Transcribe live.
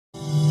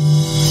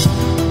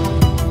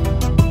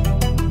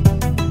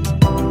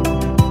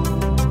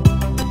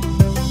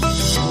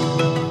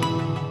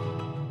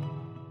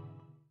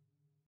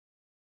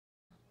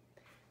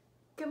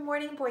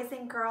morning, boys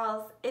and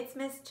girls. It's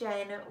Miss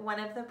Jen, one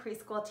of the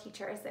preschool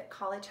teachers at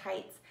College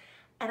Heights,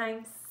 and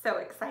I'm so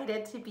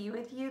excited to be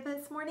with you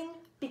this morning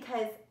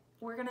because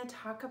we're going to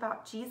talk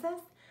about Jesus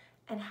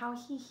and how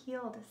he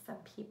healed some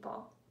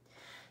people.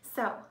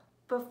 So,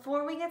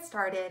 before we get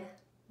started,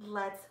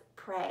 let's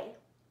pray.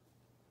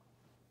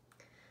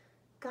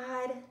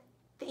 God,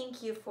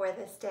 thank you for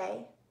this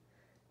day.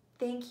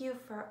 Thank you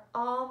for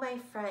all my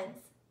friends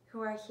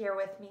who are here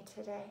with me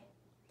today.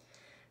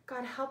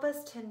 God, help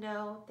us to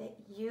know that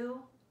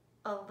you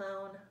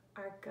alone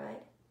are good.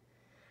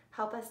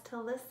 Help us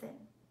to listen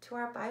to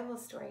our Bible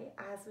story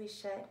as we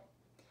should.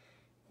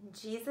 In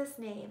Jesus'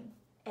 name,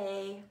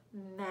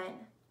 amen.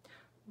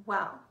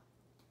 Well,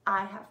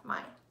 I have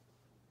my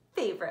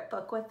favorite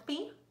book with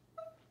me.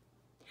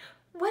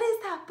 What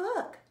is that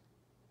book?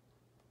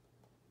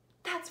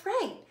 That's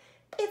right,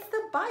 it's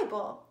the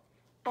Bible.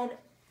 And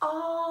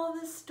all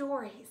the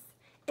stories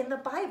in the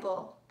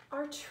Bible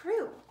are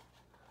true.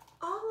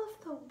 All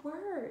of the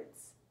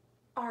words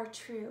are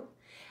true,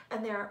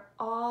 and they're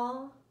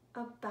all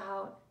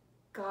about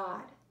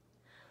God.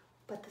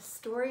 But the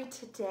story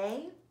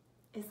today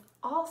is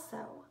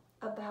also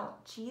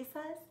about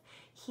Jesus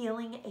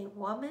healing a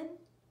woman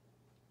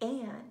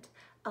and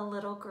a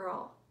little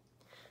girl.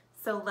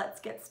 So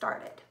let's get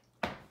started.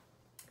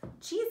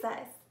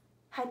 Jesus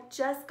had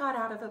just got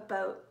out of a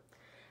boat,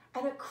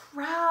 and a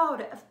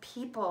crowd of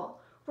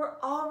people were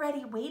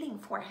already waiting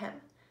for him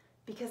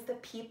because the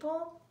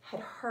people had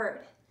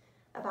heard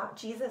about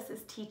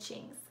Jesus'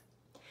 teachings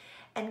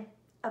and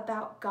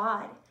about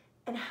God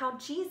and how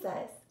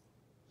Jesus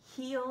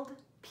healed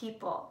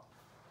people.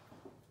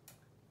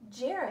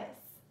 Jairus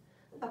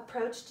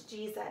approached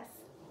Jesus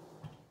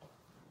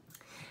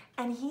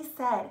and he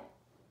said,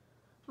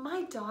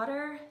 "My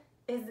daughter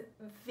is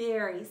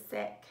very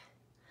sick.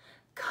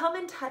 Come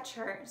and touch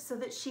her so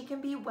that she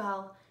can be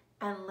well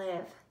and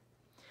live."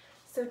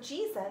 So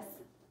Jesus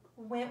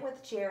went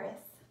with Jairus.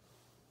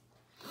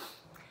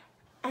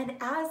 And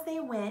as they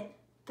went,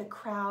 the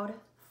crowd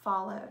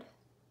followed.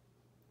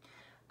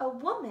 A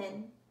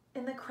woman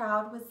in the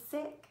crowd was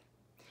sick,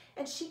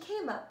 and she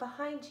came up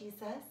behind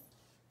Jesus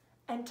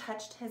and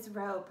touched his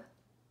robe.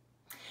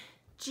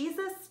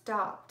 Jesus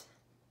stopped.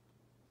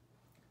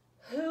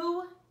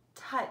 "Who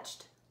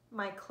touched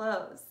my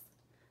clothes?"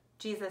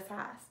 Jesus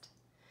asked.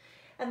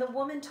 And the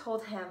woman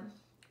told him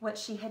what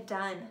she had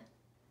done.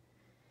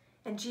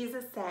 And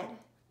Jesus said,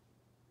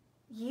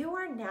 "You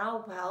are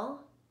now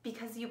well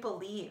because you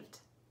believed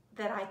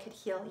that I could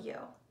heal you,"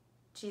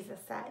 Jesus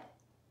said.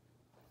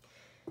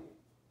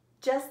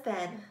 Just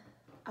then,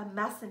 a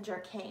messenger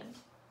came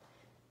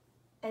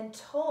and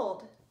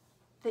told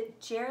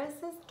that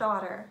Jairus'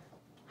 daughter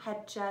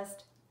had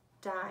just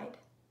died.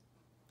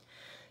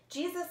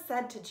 Jesus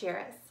said to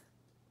Jairus,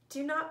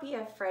 "Do not be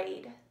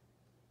afraid,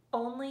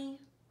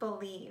 only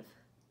believe."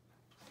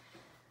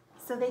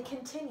 So they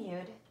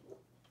continued,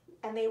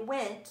 and they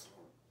went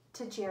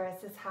to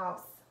Jairus'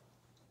 house.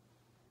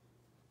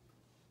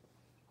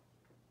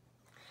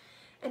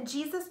 And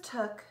Jesus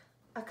took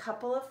a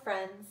couple of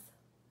friends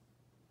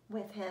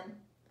with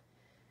him,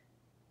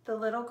 the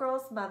little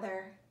girl's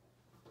mother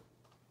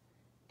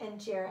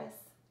and Jairus.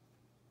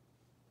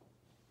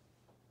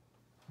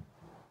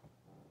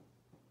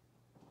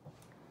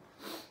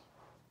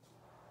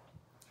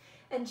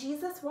 And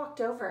Jesus walked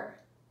over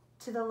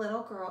to the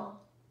little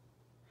girl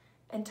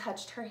and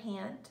touched her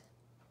hand.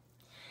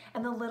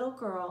 And the little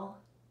girl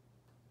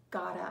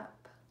got up.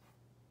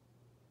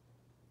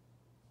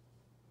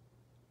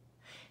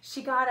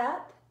 She got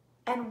up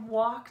and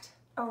walked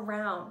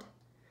around.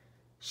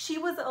 She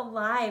was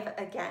alive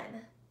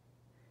again.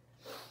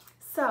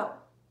 So,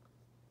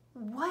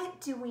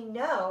 what do we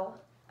know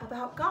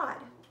about God?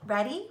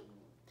 Ready?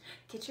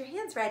 Get your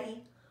hands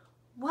ready.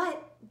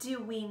 What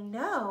do we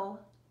know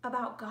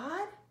about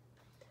God?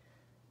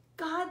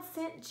 God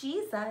sent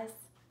Jesus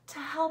to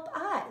help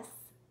us.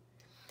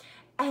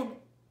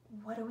 And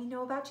what do we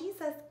know about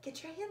Jesus?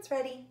 Get your hands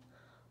ready.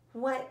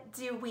 What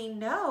do we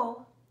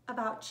know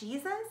about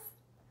Jesus?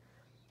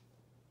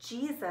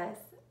 Jesus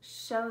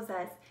shows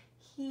us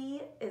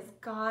he is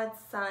God's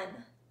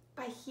son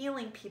by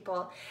healing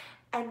people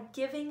and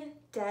giving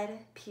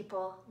dead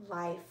people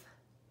life.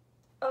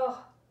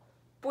 Oh,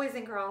 boys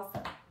and girls,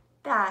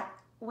 that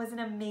was an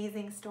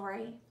amazing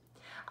story.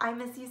 I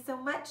miss you so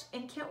much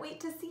and can't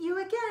wait to see you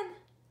again.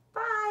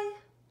 Bye.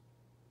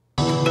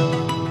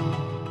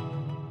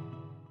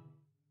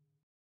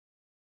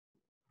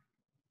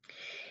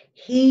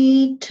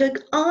 He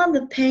took on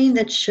the pain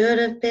that should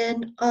have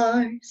been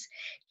ours.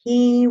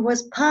 He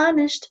was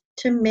punished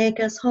to make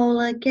us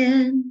whole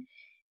again.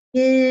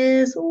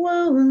 His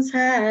wounds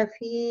have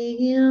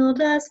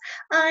healed us.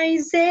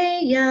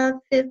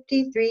 Isaiah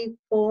 53,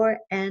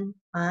 4 and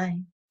 5.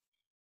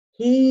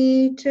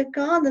 He took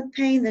on the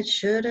pain that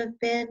should have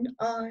been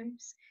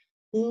ours.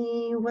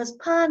 He was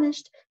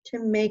punished to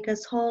make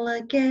us whole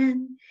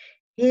again.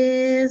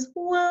 His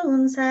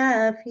wounds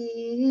have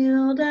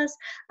healed us.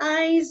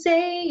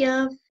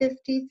 Isaiah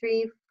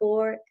 53,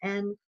 4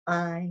 and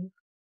 5.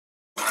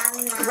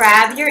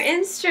 Grab your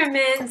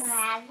instruments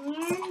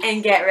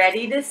and get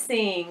ready to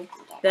sing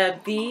the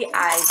B-I-B-L-E.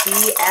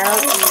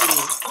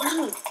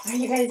 Are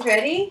you guys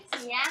ready?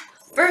 Yeah.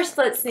 First,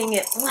 let's sing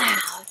it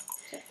loud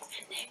and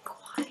then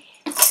quiet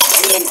and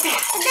then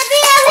fast.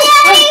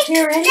 Oh,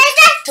 You ready?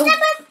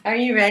 Are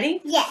you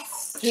ready?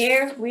 Yes.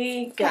 Here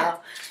we go.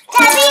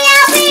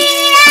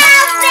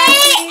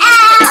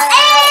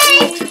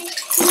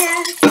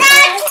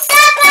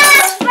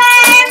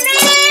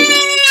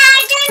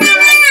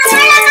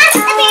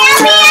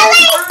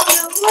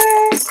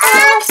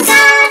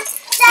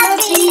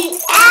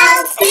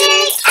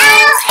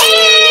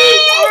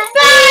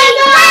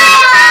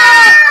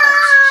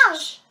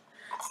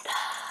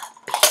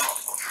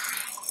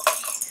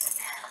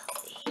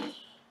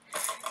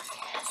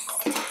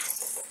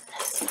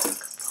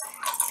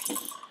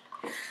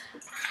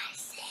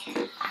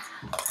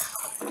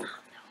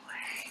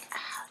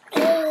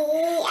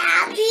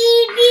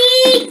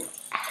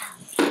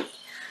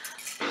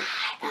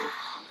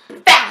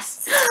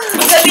 Fast.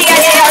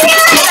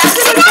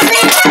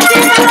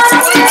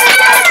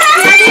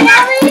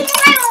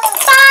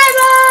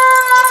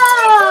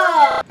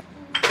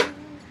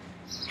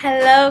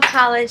 Hello,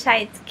 College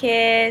Heights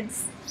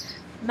kids.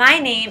 My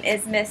name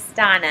is Miss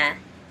Donna,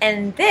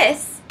 and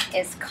this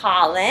is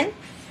Colin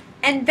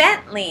and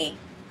Bentley.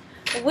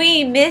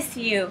 We miss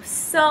you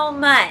so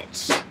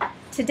much.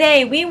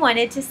 Today we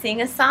wanted to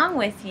sing a song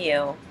with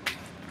you.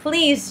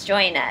 Please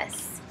join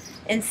us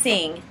and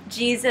sing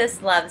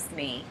Jesus Loves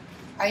Me.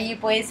 Are you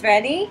boys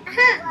ready?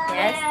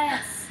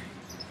 Yes.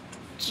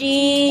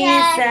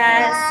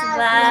 Jesus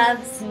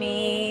loves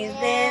me,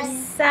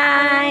 this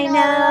I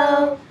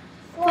know,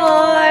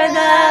 for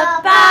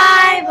the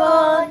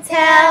Bible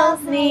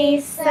tells me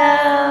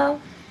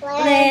so.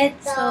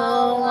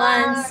 Little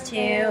ones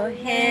to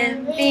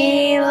Him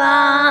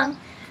belong.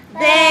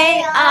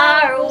 They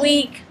are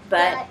weak,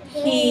 but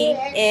He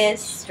is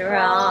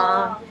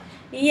strong.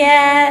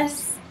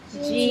 Yes,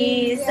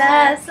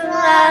 Jesus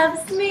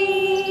loves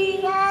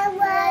me.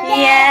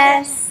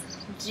 Yes,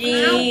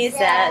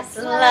 Jesus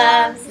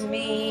loves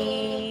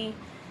me.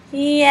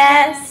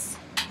 Yes,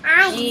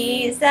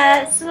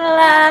 Jesus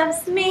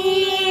loves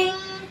me.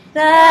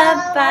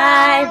 The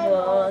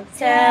Bible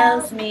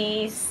tells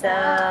me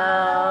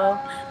so.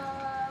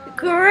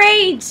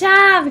 Great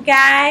job,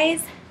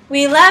 guys.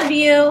 We love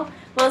you.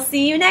 We'll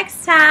see you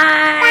next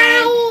time.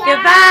 Bye.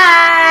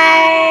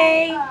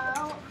 Goodbye.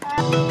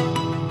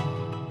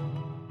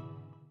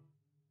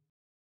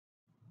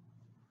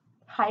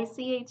 Hi,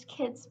 CH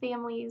kids,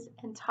 families,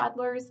 and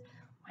toddlers.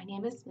 My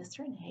name is Miss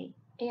Renee,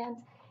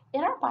 and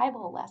in our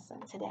Bible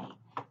lesson today,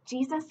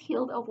 Jesus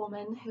healed a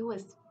woman who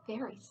was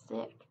very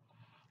sick,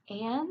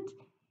 and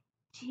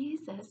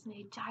Jesus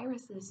made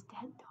Jairus'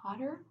 dead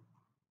daughter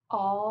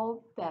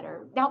all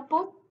better. Now,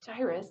 both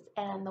Jairus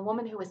and the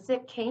woman who was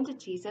sick came to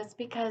Jesus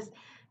because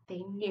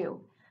they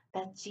knew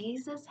that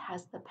Jesus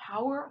has the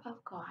power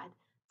of God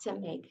to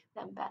make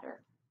them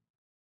better.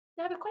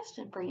 Now, I have a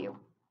question for you.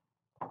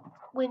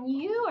 When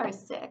you are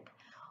sick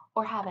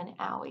or have an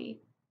owie,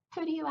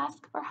 who do you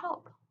ask for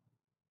help?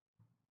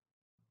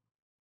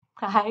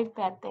 I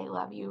bet they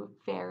love you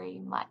very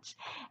much.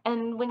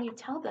 And when you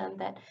tell them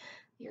that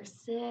you're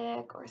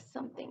sick or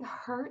something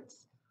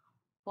hurts,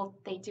 well,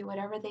 they do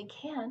whatever they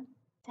can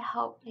to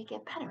help make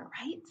it better,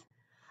 right?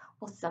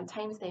 Well,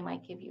 sometimes they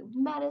might give you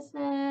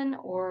medicine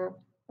or,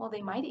 well,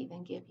 they might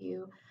even give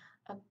you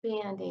a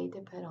Band-Aid to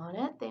put on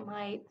it. They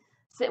might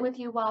sit with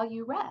you while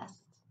you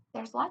rest.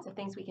 There's lots of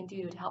things we can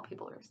do to help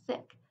people who are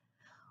sick.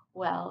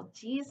 Well,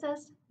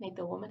 Jesus made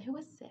the woman who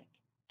was sick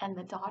and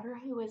the daughter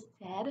who was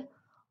dead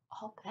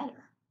all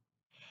better.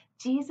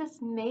 Jesus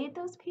made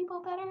those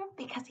people better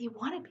because He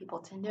wanted people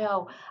to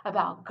know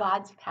about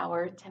God's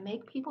power to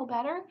make people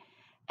better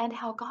and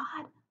how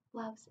God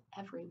loves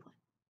everyone.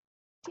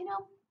 Do you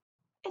know,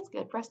 it's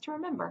good for us to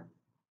remember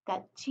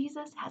that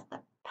Jesus has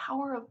the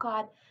power of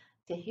God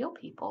to heal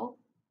people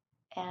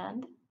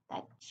and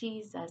that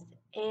Jesus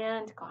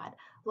and God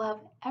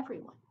love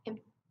everyone. In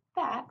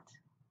fact,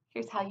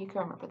 here's how you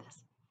can remember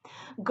this.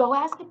 Go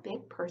ask a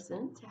big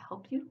person to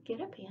help you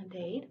get a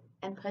Band-Aid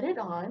and put it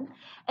on,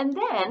 and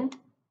then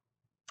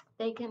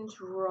they can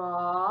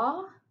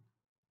draw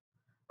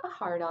a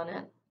heart on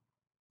it.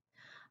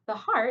 The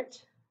heart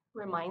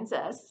reminds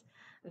us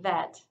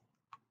that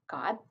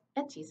God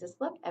and Jesus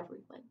love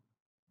everyone.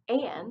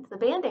 And the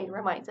Band-Aid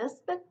reminds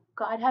us that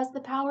God has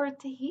the power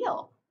to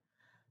heal.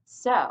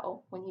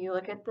 So when you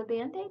look at the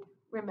Band-Aid,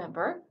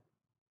 remember,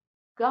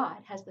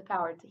 God has the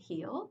power to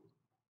heal.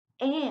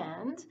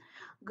 And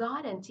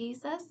God and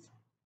Jesus,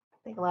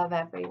 they love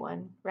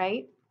everyone,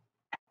 right?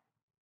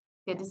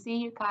 Good to see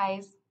you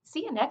guys.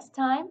 See you next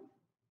time.